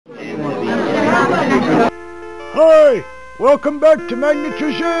Hi! Welcome back to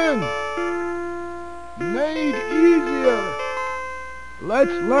Magnetrition! Made easier!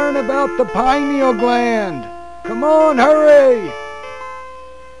 Let's learn about the pineal gland! Come on, hurry!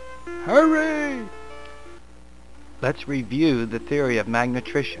 Hurry! Let's review the theory of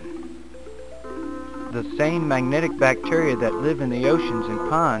magnetrition. The same magnetic bacteria that live in the oceans and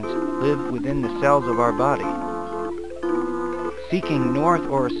ponds live within the cells of our body. Seeking north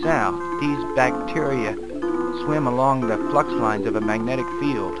or south, these bacteria swim along the flux lines of a magnetic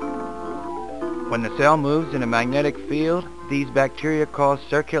field. When the cell moves in a magnetic field, these bacteria cause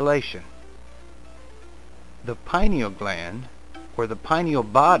circulation. The pineal gland, or the pineal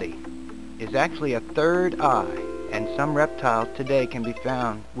body, is actually a third eye, and some reptiles today can be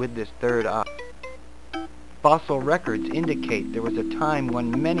found with this third eye. Fossil records indicate there was a time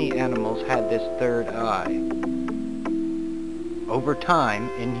when many animals had this third eye. Over time,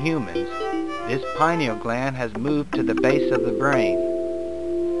 in humans, this pineal gland has moved to the base of the brain.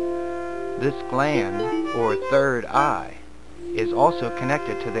 This gland, or third eye, is also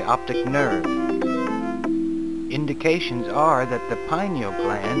connected to the optic nerve. Indications are that the pineal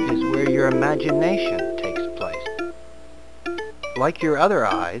gland is where your imagination takes place. Like your other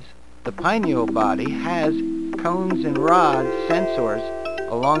eyes, the pineal body has cones and rods, sensors,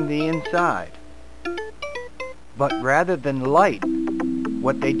 along the inside. But rather than light,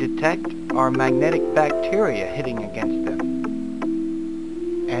 what they detect are magnetic bacteria hitting against them.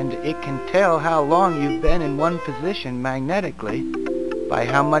 And it can tell how long you've been in one position magnetically by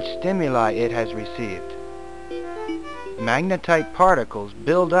how much stimuli it has received. Magnetite particles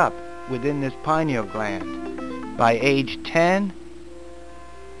build up within this pineal gland. By age 10,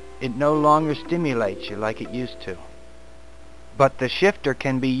 it no longer stimulates you like it used to. But the shifter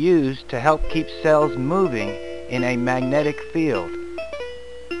can be used to help keep cells moving in a magnetic field.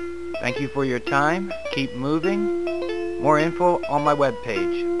 Thank you for your time. Keep moving. More info on my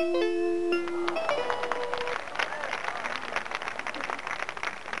webpage.